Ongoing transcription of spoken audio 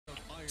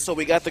So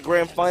we got the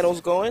grand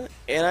finals going,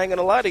 and I ain't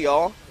gonna lie to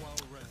y'all,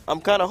 I'm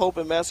kind of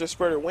hoping Master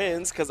Spreader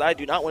wins because I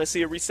do not want to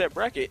see a reset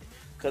bracket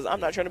because I'm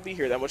not trying to be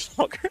here that much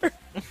longer.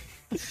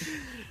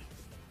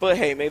 But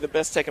hey, may the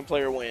best Tekken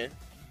player win.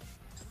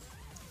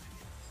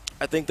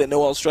 I think that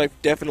Noel Strife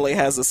definitely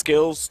has the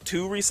skills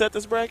to reset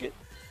this bracket.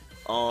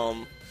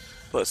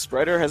 But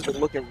Spreader has been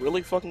looking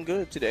really fucking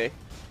good today.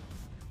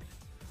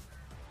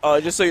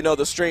 Just so you know,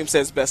 the stream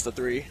says best of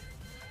 3.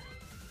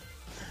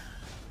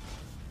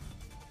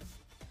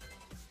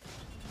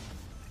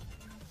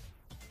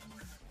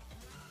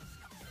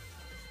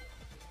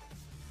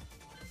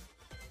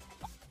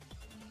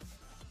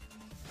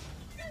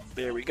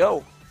 There we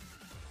go.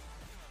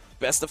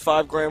 Best of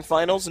 5 grand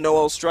finals.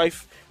 Noel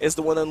Strife is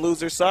the one on the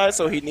loser side,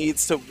 so he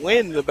needs to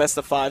win the best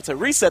of 5 to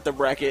reset the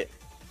bracket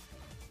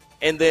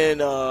and then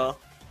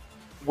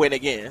win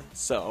again.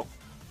 So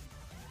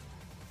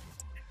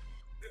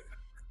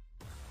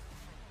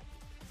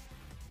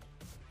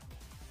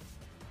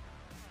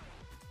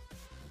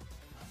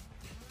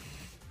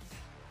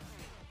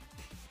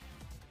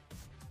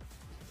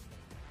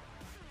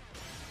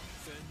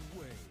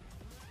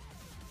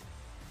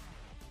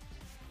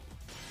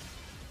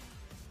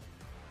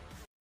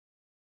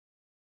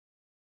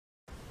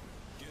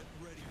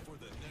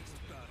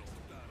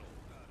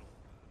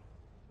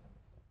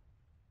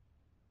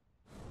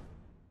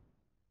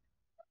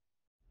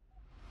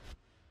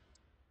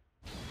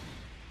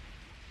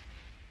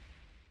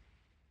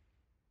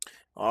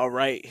all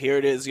right, here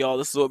it is, y'all.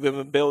 This is what we've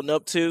been building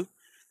up to.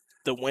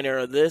 The winner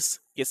of this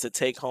gets to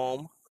take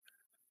home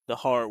the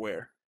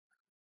hardware.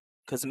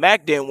 Because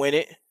Mac didn't win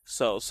it,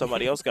 so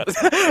somebody else got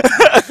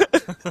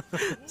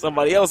to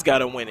somebody else got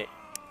to win it.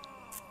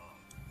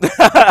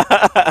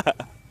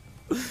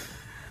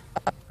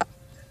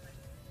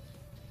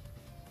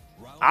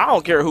 I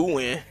don't care who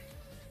win.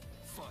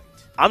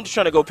 I'm just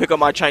trying to go pick up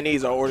my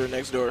Chinese I ordered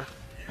next door.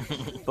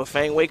 But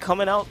Feng Wei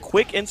coming out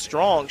quick and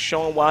strong,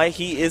 showing why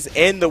he is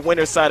in the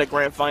winner's side of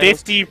Grand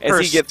Finals. 50%. As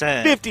he gets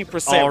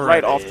 50%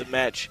 right off the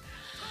match,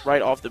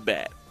 right off the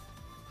bat.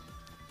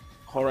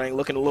 Horang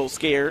looking a little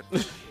scared.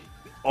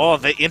 Oh,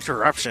 the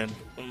interruption.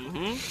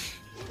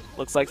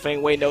 Looks like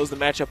Feng Wei knows the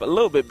matchup a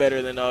little bit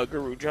better than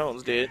Guru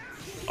Jones did.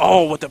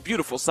 Oh, with a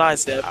beautiful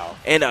sidestep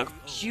and a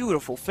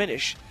beautiful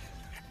finish.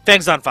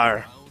 Feng's on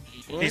fire.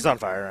 He's on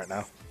fire right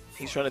now.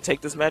 He's trying to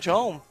take this match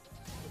home.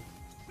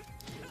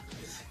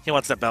 He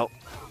wants that belt.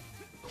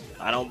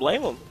 I don't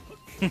blame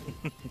him.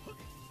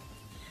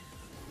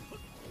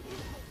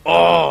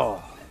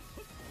 Oh.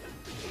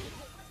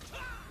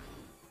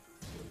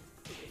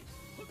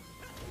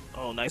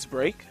 Oh, nice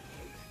break.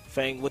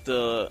 Feng with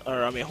the,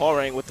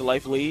 Horang with the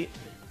life lead.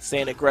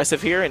 Staying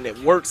aggressive here, and it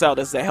works out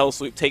as the Hell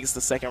Sweep takes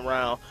the second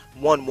round.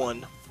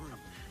 1-1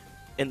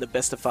 in the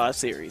best of 5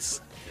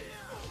 series.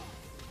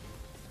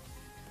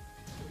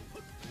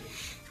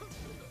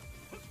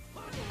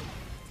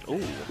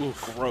 Ooh,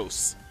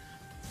 gross.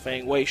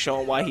 Feng Wei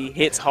showing why he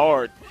hits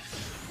hard.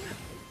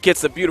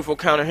 Gets a beautiful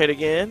counter hit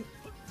again.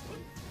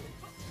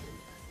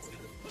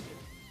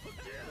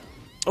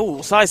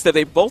 Oh, sidestep.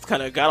 They both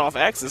kind of got off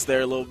axis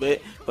there a little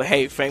bit. But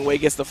hey, Feng Wei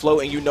gets the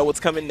float, and you know what's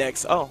coming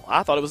next. Oh,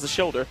 I thought it was the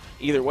shoulder.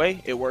 Either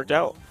way, it worked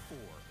out.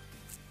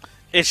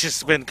 It's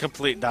just been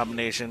complete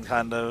domination,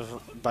 kind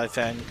of, by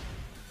Feng.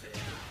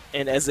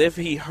 And as if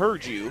he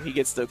heard you, he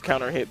gets the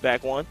counter hit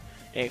back one.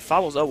 And he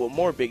follows up with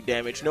more big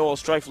damage. Noel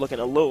Strife looking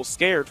a little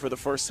scared for the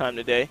first time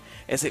today,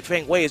 as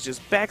Feng Wei is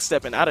just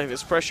backstepping out of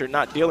his pressure,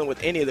 not dealing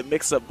with any of the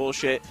mix-up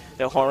bullshit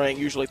that Horang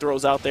usually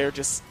throws out there,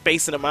 just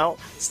spacing him out,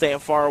 staying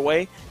far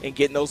away, and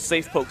getting those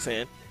safe pokes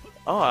in.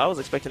 Oh, I was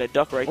expecting a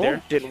duck right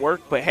there. Didn't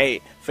work, but hey,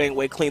 Feng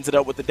Wei cleans it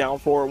up with the down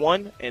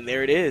 4-1, and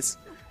there it is.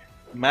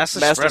 Master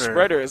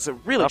Spreader is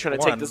really trying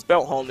to take this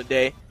belt home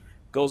today.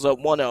 Goes up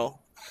 1-0.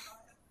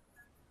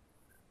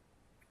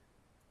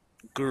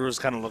 Guru's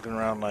kind of looking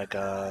around like,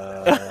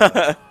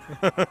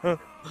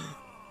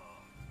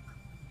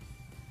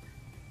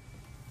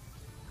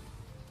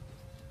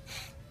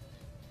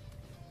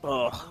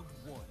 Oh,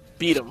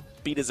 beat him.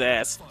 Beat his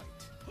ass.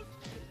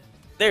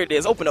 There it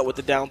is. Open up with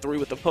the down 3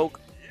 with the poke.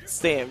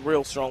 Staying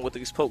real strong with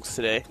these pokes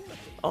today.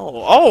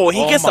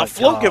 He gets a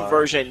float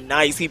conversion.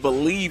 Nice. He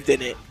believed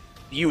in it.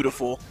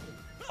 Beautiful.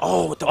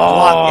 Oh, with the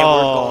block, and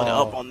we're going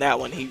up on that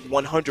one. He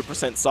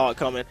 100% saw it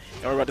coming,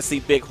 and we're about to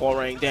see big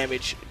Horang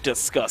damage.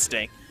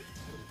 Disgusting.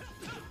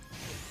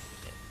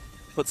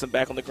 Puts him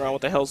back on the ground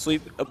with the Hell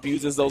Sweep.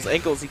 Abuses those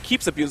ankles. He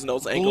keeps abusing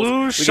those ankles.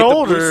 Blue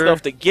shoulder. Get the blue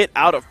stuff to get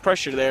out of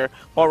pressure there.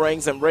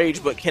 Horang's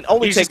enraged, but can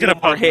only take one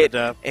more hit.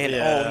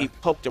 And he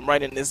poked him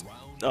right in his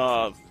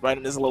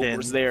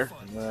lowers there.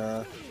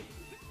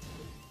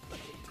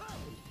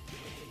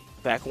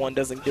 Back one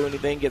doesn't do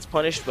anything, gets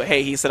punished, but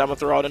hey, he said I'm gonna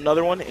throw out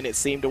another one, and it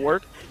seemed to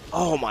work.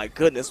 Oh my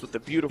goodness, with the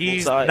beautiful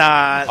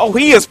side. Oh,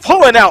 he is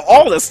pulling out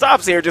all the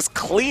stops here, just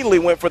cleanly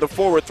went for the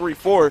forward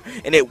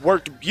 3-4, and it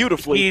worked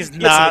beautifully. He's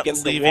not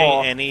leaving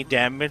any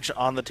damage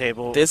on the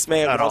table. This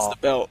man wants the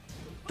belt.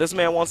 This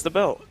man wants the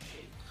belt.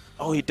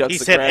 Oh, he ducks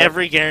the grab. He's hit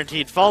every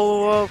guaranteed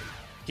follow-up.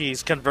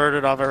 He's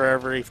converted off of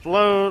every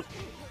float.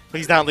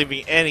 He's not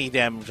leaving any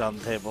damage on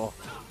the table.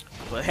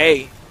 But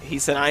hey, he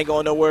said, I ain't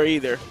going nowhere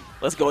either.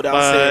 Let's go But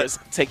downstairs.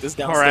 Take this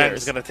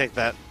Horang's downstairs. gonna take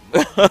that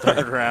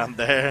third round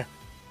there.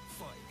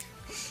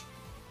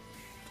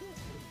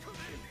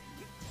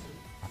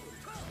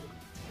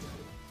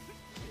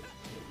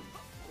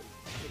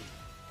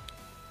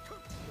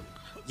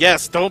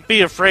 Yes, don't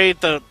be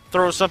afraid to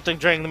throw something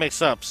during the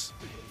mix-ups.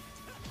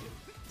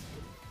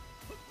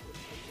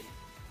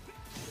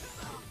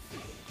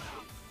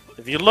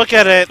 If you look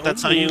at it,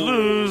 that's how you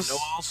lose. No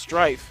all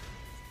strife.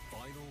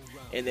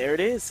 And there it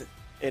is.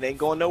 It ain't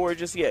going nowhere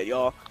just yet,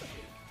 y'all.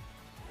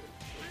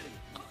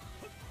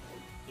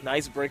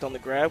 Nice break on the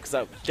grab, because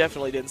I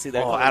definitely didn't see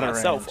that coming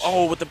myself. Range.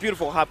 Oh, with the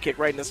beautiful hop kick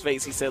right in his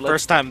face. He said,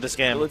 First time this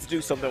game. Let's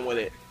do something with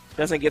it.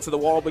 Doesn't get to the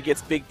wall, but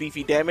gets big,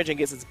 beefy damage and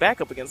gets its back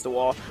up against the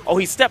wall. Oh,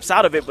 he steps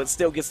out of it, but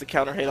still gets the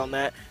counter hit on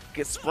that.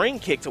 Gets spring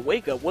kick to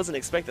wake up. Wasn't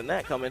expecting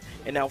that coming.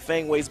 And now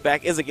Feng Wei's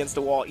back is against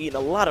the wall, eating a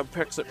lot of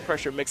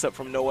pressure mix-up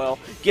from Noel.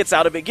 Gets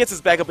out of it, gets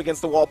his back up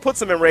against the wall, puts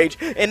him in rage,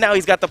 and now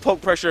he's got the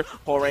poke pressure.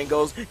 Horang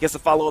goes, gets the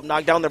follow-up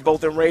knockdown. They're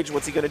both in rage.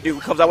 What's he going to do?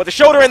 Comes out with the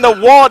shoulder and the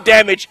wall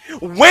damage.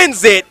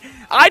 Wins it.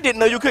 I didn't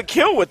know you could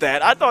kill with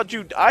that. I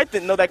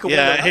didn't know that could win.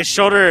 Yeah, his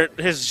shoulder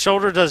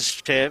does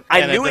chip.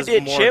 I knew it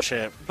did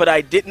chip, but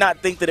I did not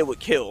think that it would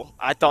kill.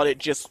 I thought it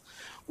just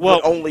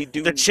would only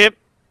do... The chip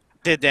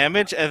did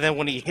damage, and then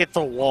when he hit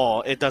the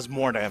wall, it does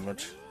more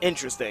damage.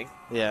 Interesting.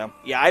 Yeah.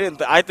 Yeah, I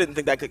didn't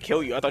think that could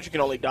kill you. I thought you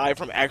could only die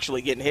from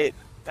actually getting hit.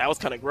 That was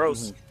kind of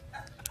gross.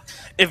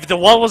 If the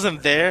wall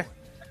wasn't there,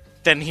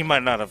 then he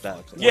might not have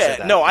died.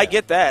 Yeah, no, I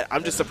get that.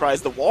 I'm just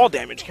surprised the wall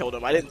damage killed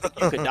him. I didn't think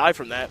you could die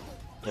from that.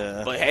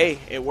 Yeah. But hey,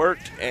 it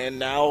worked, and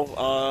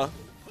now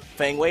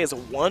Feng Wei is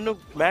one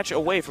match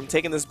away from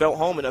taking this belt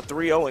home in a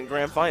 3-0 in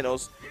Grand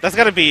Finals. That's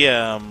got to be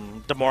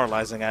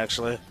demoralizing,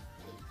 actually.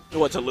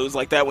 What, to lose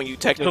like that when you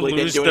technically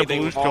didn't do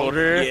anything wrong?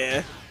 Shoulder,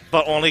 yeah.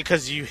 But only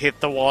because you hit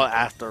the wall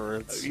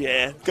afterwards.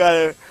 Yeah,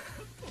 gotta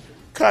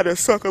kind of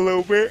suck a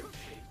little bit.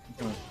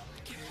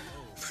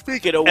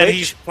 Speaking of which,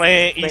 he's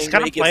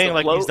kind of playing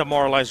like he's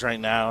demoralized right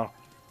now.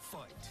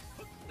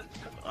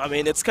 I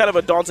mean, it's kind of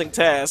a daunting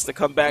task to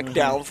come back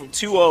down from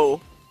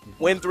 2-0,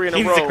 win 3 in a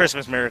row. He's a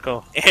Christmas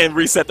miracle. And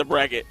reset the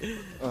bracket.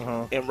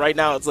 And right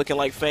now it's looking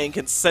like Feng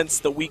can sense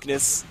the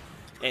weakness,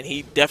 and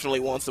he definitely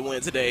wants to win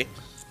today.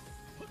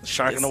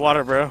 Shark in the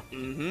water, bro.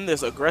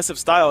 This aggressive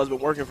style has been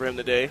working for him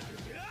today.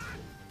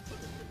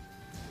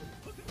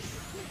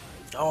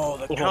 Oh,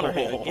 the counter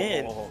hit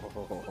again.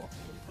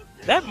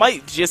 That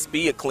might just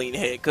be a clean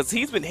hit, because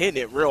he's been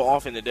hitting it real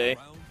often today.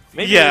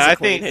 Maybe yeah, I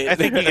think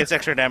he gets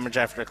extra damage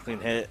after a clean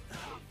hit.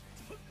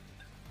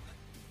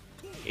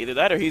 Either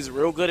that or he's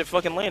real good at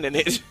fucking landing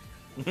it.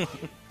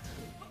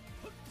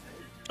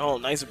 Oh,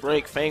 nice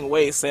break. Feng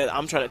Wei said,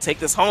 I'm trying to take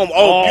this home.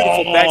 Oh,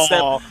 beautiful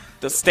backstep.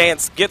 The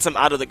stance gets him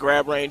out of the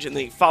grab range, and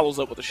then he follows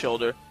up with the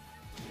shoulder.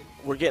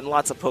 We're getting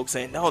lots of pokes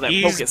in. Oh, that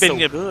poke is so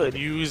good.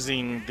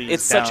 Using these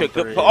it's such a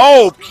good poke.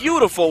 Oh,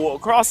 beautiful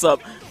cross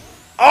up.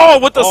 Oh,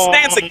 with the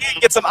stance again,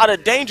 gets him out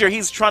of danger.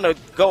 He's trying to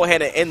go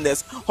ahead and end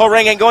this.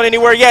 Horang ain't going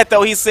anywhere yet,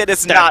 though. He said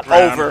it's not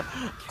over.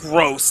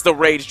 Gross. The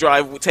rage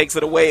drive takes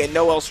it away, and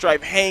Noel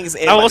Stripe hangs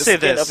in by the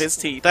skin of his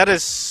teeth. That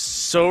is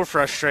so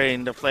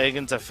frustrating to play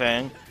against a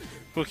Feng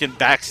who can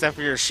backstep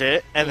your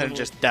shit and then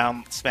just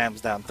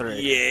spams down 3.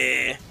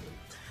 Yeah.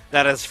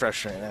 That is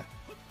frustrating.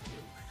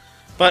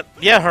 But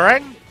yeah,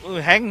 Horang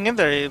hanging in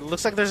there. It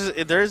looks like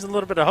there is a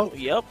little bit of hope.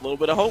 Yep, a little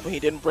bit of hope. He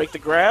didn't break the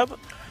grab.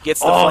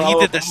 Gets the he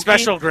did the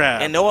special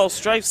grab. And Noel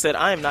Strife said,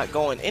 I am not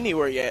going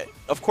anywhere yet.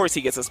 Of course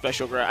he gets a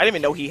special grab. I didn't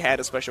even know he had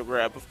a special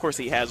grab. Of course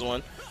he has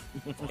one.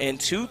 And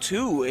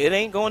 2-2, it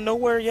ain't going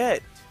nowhere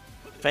yet.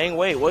 Feng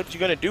Wei, what you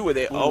going to do with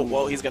it? Ooh, oh,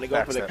 well, he's going to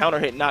go for the counter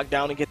hit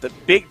knockdown and get the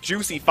big,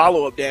 juicy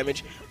follow-up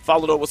damage.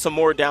 Followed up with some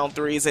more down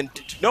 3s. And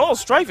Noel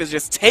Strife is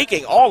just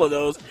taking all of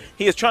those.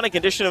 He is trying to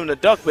condition him to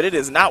duck, but it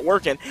is not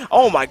working.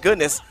 Oh, my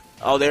goodness.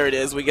 Oh, there it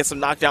is. We get some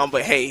knockdown,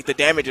 but hey, the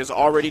damage is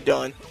already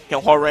done.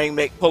 Can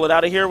Horang pull it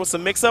out of here with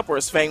some mix-up, or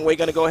is Feng Wei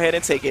going to go ahead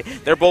and take it?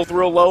 They're both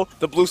real low.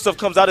 The blue stuff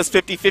comes out as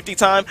 50-50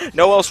 time.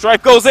 Noel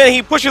Strife goes in.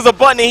 He pushes a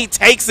button, and he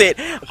takes it.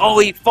 Oh,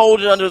 he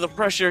folded under the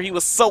pressure. He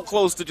was so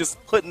close to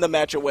just putting the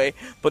match away,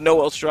 but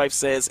Noel Strife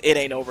says it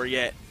ain't over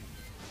yet.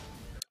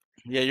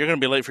 Yeah, you're going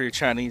to be late for your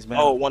Chinese, man.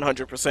 Oh,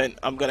 100%.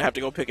 I'm going to have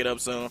to go pick it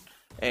up soon,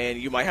 and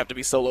you might have to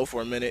be solo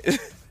for a minute.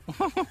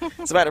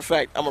 As a matter of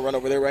fact, I'm going to run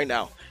over there right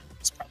now.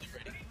 It's probably ready.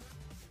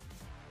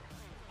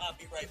 I'll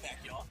be right back,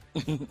 y'all.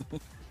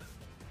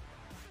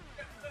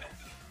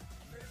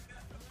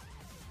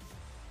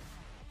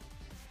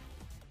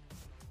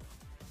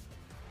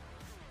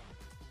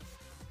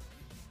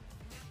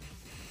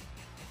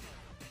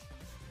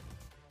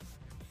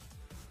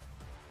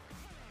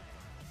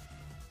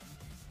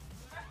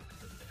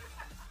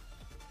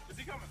 Is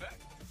he coming back?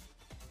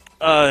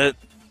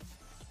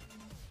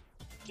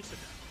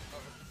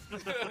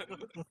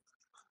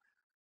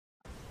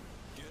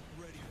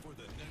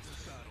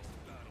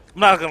 I'm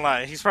not gonna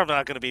lie, he's probably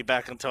not gonna be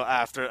back until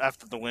after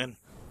the win.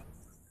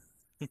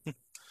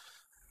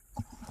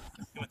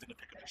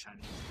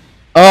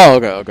 Oh,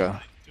 okay.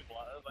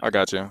 I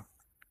got you.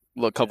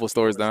 Look, couple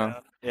stores down.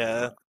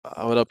 Yeah.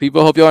 What up,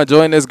 people? Hope y'all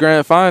enjoying this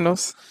grand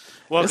finals.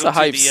 Welcome It's a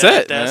hype to the,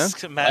 set, man.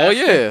 desk match. Oh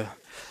yeah,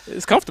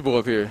 it's comfortable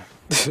up here.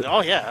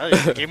 Oh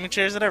yeah, gaming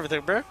chairs and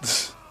everything, bro.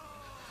 This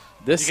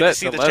You get to set,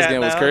 see the the last chat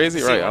game was now. crazy,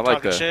 You can see right? I when like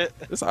talking that. shit.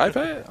 This an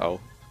iPad? Oh,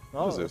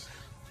 what is this?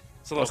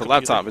 It's a, Oh, it's a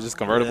laptop. It's just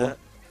convertible.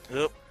 Yeah.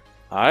 Yep.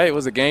 All right, it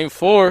was a game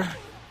 4.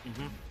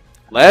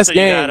 Last So you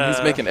game, got,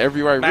 he's making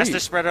every right Master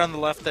read. spreader on the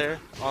left there,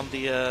 on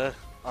the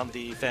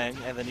Feng,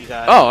 and then you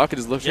got. Oh, I could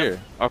just look Yep.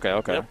 here. Okay,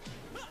 okay. Yep.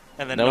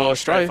 And then No no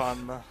strife. strife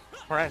on the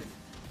right.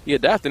 He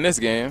adapted in this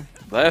game.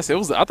 Last, it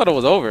was. I thought it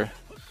was over.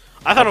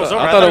 I thought it was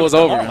over. I thought it was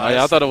over. demoralized.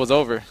 I thought it was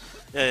over.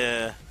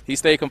 Yeah. He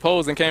stayed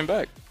composed and came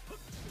back.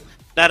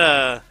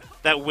 That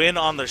win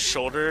on the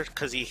shoulder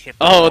because he hit.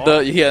 The Oh, ball,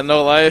 he had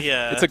no life.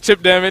 Yeah. It took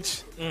chip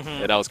damage.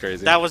 Mhm. Yeah, that was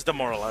crazy. That was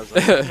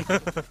demoralizing.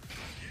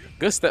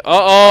 Good step.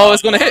 Oh,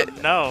 it's gonna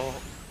hit. No.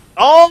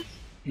 Oh.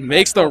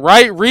 Makes the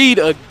right read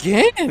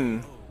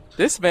again.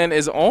 This man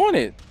is on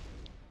it.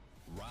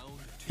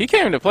 He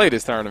came to play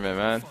this tournament,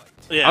 man.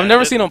 Yeah. I've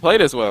never seen him play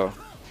this well.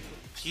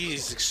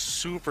 He's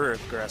super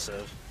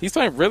aggressive. He's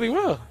playing really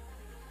well.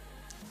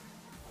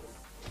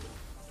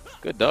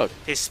 Good duck.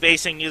 His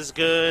spacing is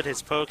good.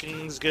 His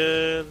poking's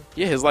good.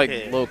 Yeah, his like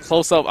Yeah. little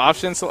close-up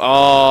options.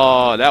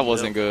 Oh, that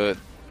wasn't good.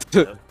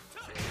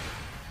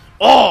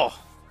 Oh.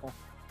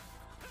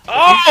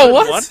 Oh,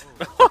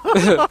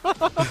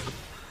 what?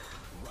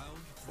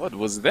 What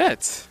was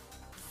that?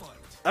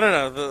 I don't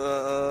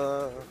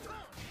know.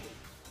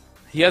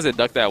 He hasn't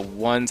ducked that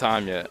one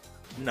time yet.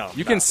 No.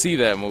 You can see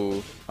that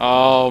move.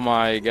 Oh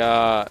my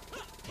god.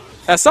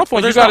 At some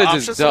point, you there's no gotta option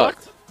just duck.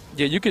 select?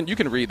 Yeah, you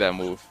can read that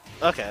move.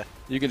 Okay.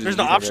 You can. There's just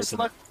no use that option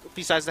right select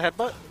besides the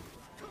headbutt.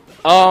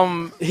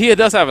 He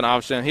does have an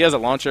option. He has a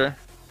launcher,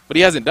 but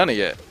he hasn't done it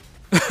yet.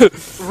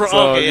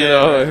 So, Okay. you Yeah.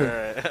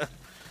 know. Right.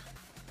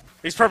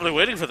 He's probably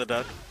waiting for the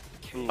duck.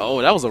 Ooh.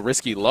 Oh, that was a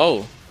risky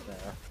low. Yeah.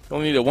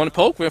 Only needed one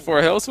poke, went for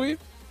a hell sweep.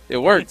 It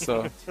worked,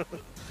 so.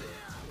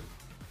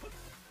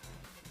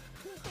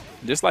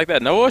 Just like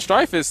that. Noah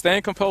Strife is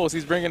staying composed.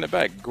 He's bringing it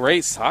back.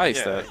 Great side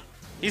step.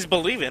 He's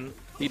believing.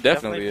 He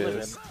definitely believing.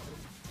 is.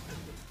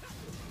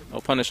 No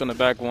punish on the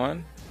back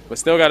one, but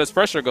still got his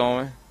pressure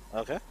going.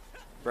 Okay.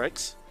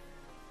 Breaks.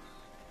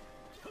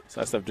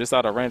 Side step just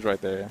out of range right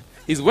there.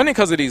 He's winning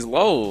because of these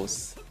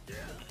lows.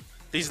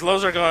 These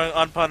lows are going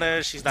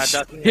unpunished. He's not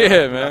ducking.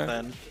 Yeah, man.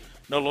 Nothing.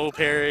 No low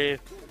parry.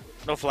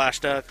 No flash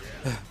duck.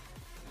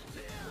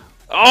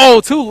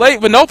 Oh, too late,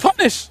 but no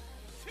punish.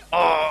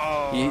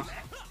 Oh.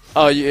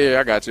 Oh, yeah,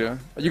 I got you.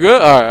 You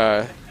good? All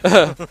right.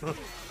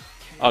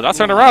 Oh, I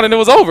turned around and it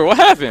was over. What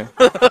happened?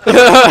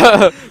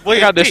 Well, I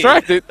got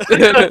distracted.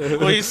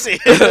 Well, you see.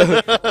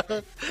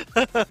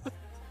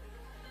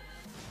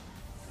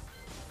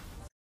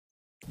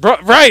 Bro,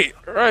 right.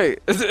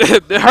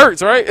 It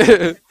hurts,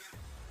 right?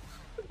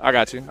 I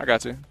got you.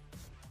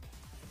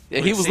 Yeah,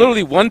 he was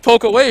literally one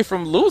poke away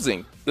from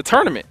losing the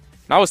tournament.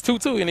 Now it's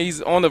 2-2, and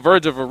he's on the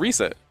verge of a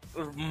reset.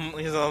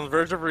 He's on the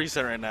verge of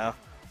reset right now.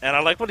 And I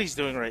like what he's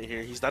doing right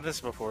here. He's done this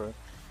before.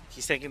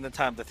 He's taking the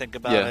time to think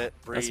about it,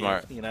 breathe, that's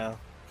smart. you know.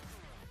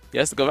 He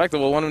has to go back to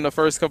what won him the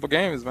first couple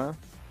games, man.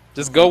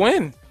 Just go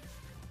in.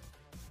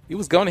 He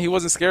was going. He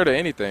wasn't scared of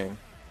anything.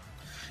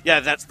 Yeah,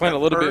 that's Playing a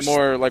little bit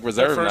more like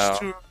reserved the now.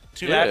 first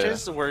two Yeah.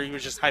 matches where he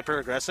was just hyper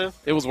aggressive.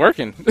 It was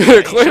working. He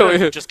Clearly.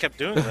 should've just kept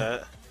doing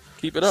that.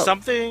 Keep it up.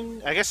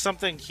 I guess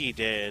something he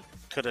did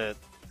could have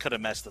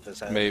messed with his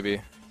head.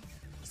 Maybe.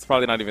 He's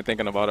probably not even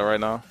thinking about it right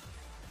now.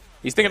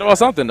 He's thinking about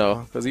something,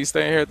 though, because he's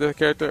staying here at the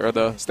character or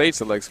the stage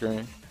select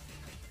screen.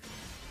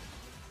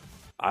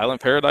 Island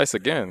Paradise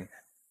again.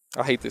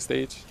 I hate this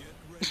stage.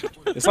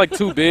 It's like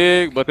too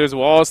big, but there's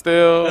walls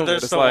still. And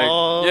there's it's the like,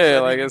 walls. yeah,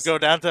 and like you it's can go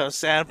down to a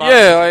sandbox.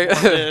 yeah,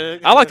 like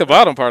big. I like the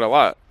bottom part a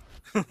lot.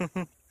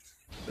 The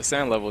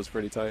sand level is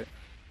pretty tight.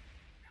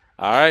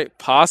 All right,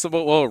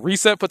 possible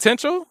reset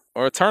potential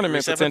or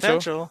tournament Reset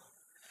potential.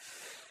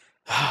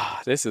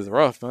 This is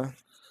rough, man.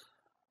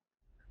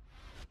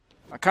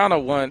 I kind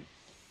of want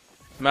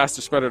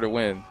Master Spreader to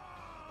win,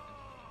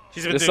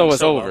 He's been just doing so it's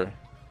so over. well.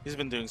 He's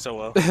been doing so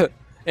well.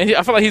 And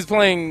I feel like he's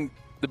playing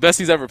the best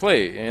he's ever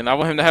played, and I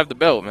want him to have the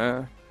belt,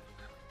 man.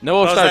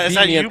 No, is start that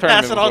beating me in you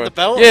tournament passing on before. the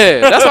belt? Yeah,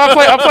 that's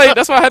why I played.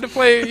 That's why I had to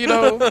play. You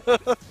know,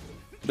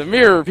 the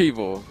mirror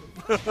people.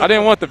 I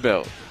didn't want the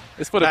belt.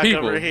 It's for the Back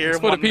people. over here, It's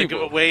for the wanting to give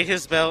people. away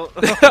his belt.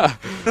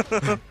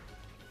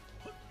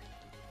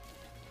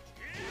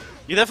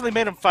 You definitely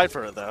made him fight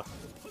for it, though.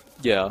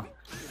 Yeah.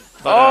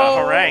 But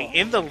Harang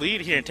in the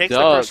lead here and takes the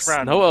first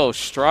round. Noel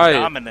Strife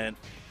Dominant.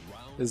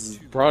 has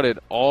brought it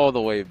all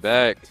the way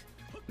back.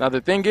 Now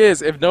the thing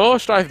is, if Noel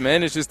Strife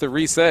manages to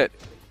reset,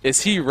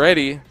 is he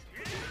ready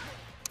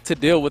to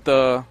deal with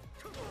the?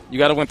 You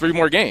got to win 3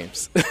 more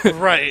games.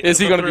 Right. Is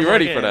he going to be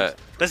ready for that?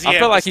 Does he I have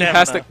feel the like he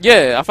has to. stamina?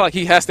 Yeah, I feel like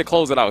he has to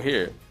close it out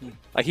here.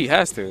 Like he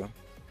has to.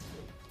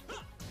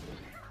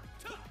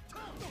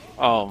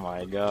 Oh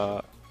my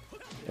god!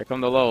 Here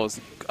come the lows.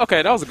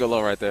 Okay, that was a good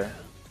low right there.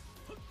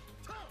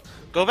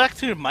 Go back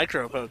to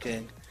micro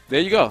poking.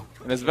 There you go,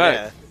 and it's back.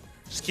 Yeah.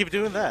 Just keep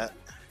doing that.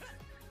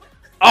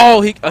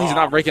 Oh, he's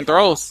not breaking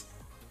throws.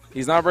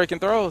 He's not breaking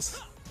throws.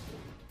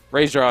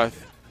 Raise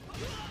drive.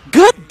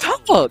 Good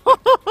duck.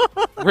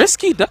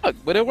 Risky duck,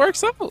 but it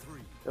works out.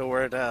 It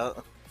worked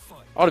out.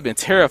 I would have been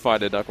terrified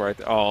to duck right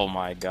there. Oh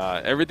my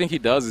god. Everything he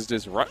does is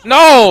just right.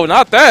 No,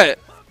 not that.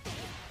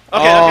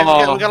 Okay,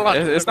 we got a lot.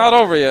 It's not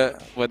over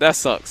yet, but that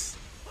sucks.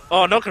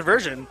 Oh, no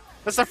conversion.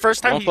 That's the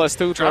first time 1+2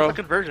 dropped throw. a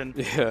conversion.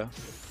 Yeah.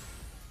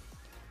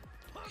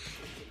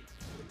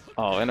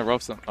 Oh,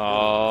 interrupts him.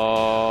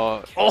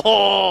 Oh.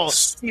 Oh,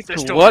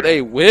 What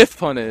a whiff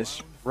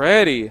punish.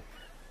 Ready.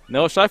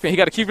 No striping. He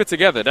got to keep it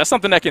together. That's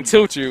something that can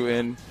tilt you.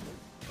 And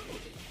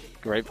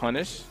great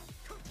punish.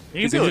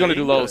 He's going to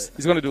do lows.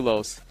 He's going to do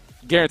lows.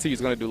 Guarantee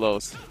he's going to do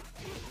lows.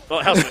 Oh,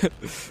 hell's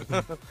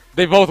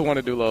They both want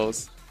to do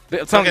lows.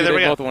 I'm telling you,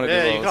 they both want to do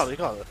lows. Yeah, you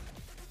call it.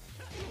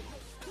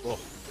 Whoa.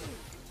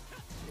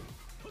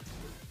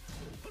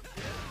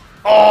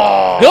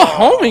 Oh! Good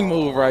homing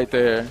move right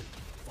there.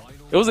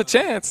 It was a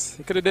chance.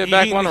 He could have did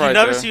back one right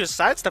there. You notice he was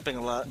sidestepping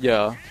a lot.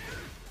 Yeah.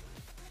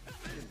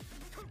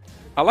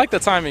 I like the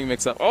timing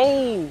mix-up.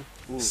 Oh!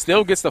 Ooh.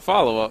 Still gets the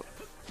follow-up.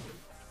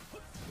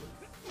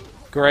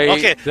 Great.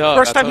 Okay,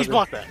 first time he's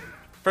blocked that.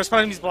 First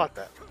time he's blocked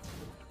that.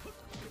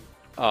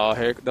 Oh,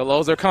 here the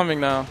lows are coming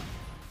now.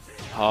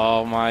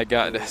 Oh my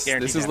god, this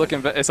is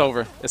looking bad. It's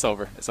over. It's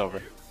over. It's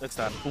over. It's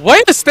done.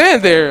 Way to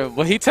stand there,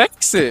 but he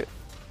takes it.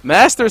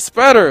 Master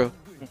Spreader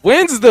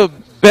wins the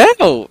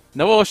belt.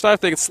 No strife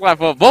they can slap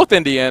up both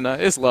Indiana.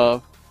 It's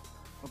love.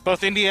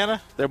 Both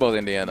Indiana? They're both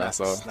Indiana, nice,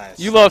 so nice.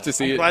 you love to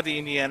see I'm it. glad the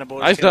Indiana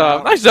boys. Nice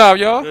job. Nice job,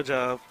 y'all. Good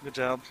job. Good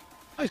job.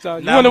 Nice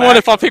job. You wouldn't have won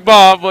if I picked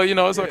Bob, but you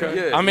know it's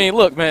okay. Yeah. I mean,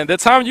 look, man, the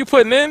time you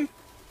putting in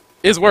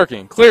is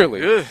working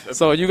clearly. Good.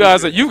 So you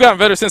guys, you've gotten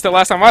better since the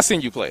last time I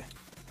seen you play.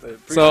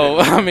 So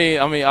I mean,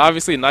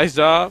 obviously, nice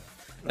job,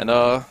 and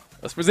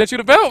let's present you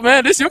the belt,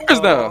 man. This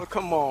yours now.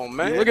 Come on,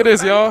 man. Look at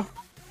this, y'all.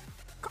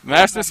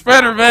 Master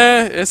Spreader,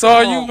 man. It's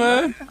all you,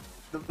 man.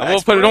 I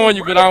won't put it on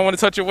you, but I don't want to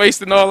touch your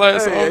waist and all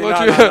that. Hey,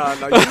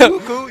 so no, you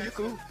cool, you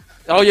cool.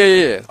 Oh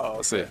yeah. Oh,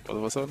 what's it?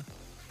 What's on?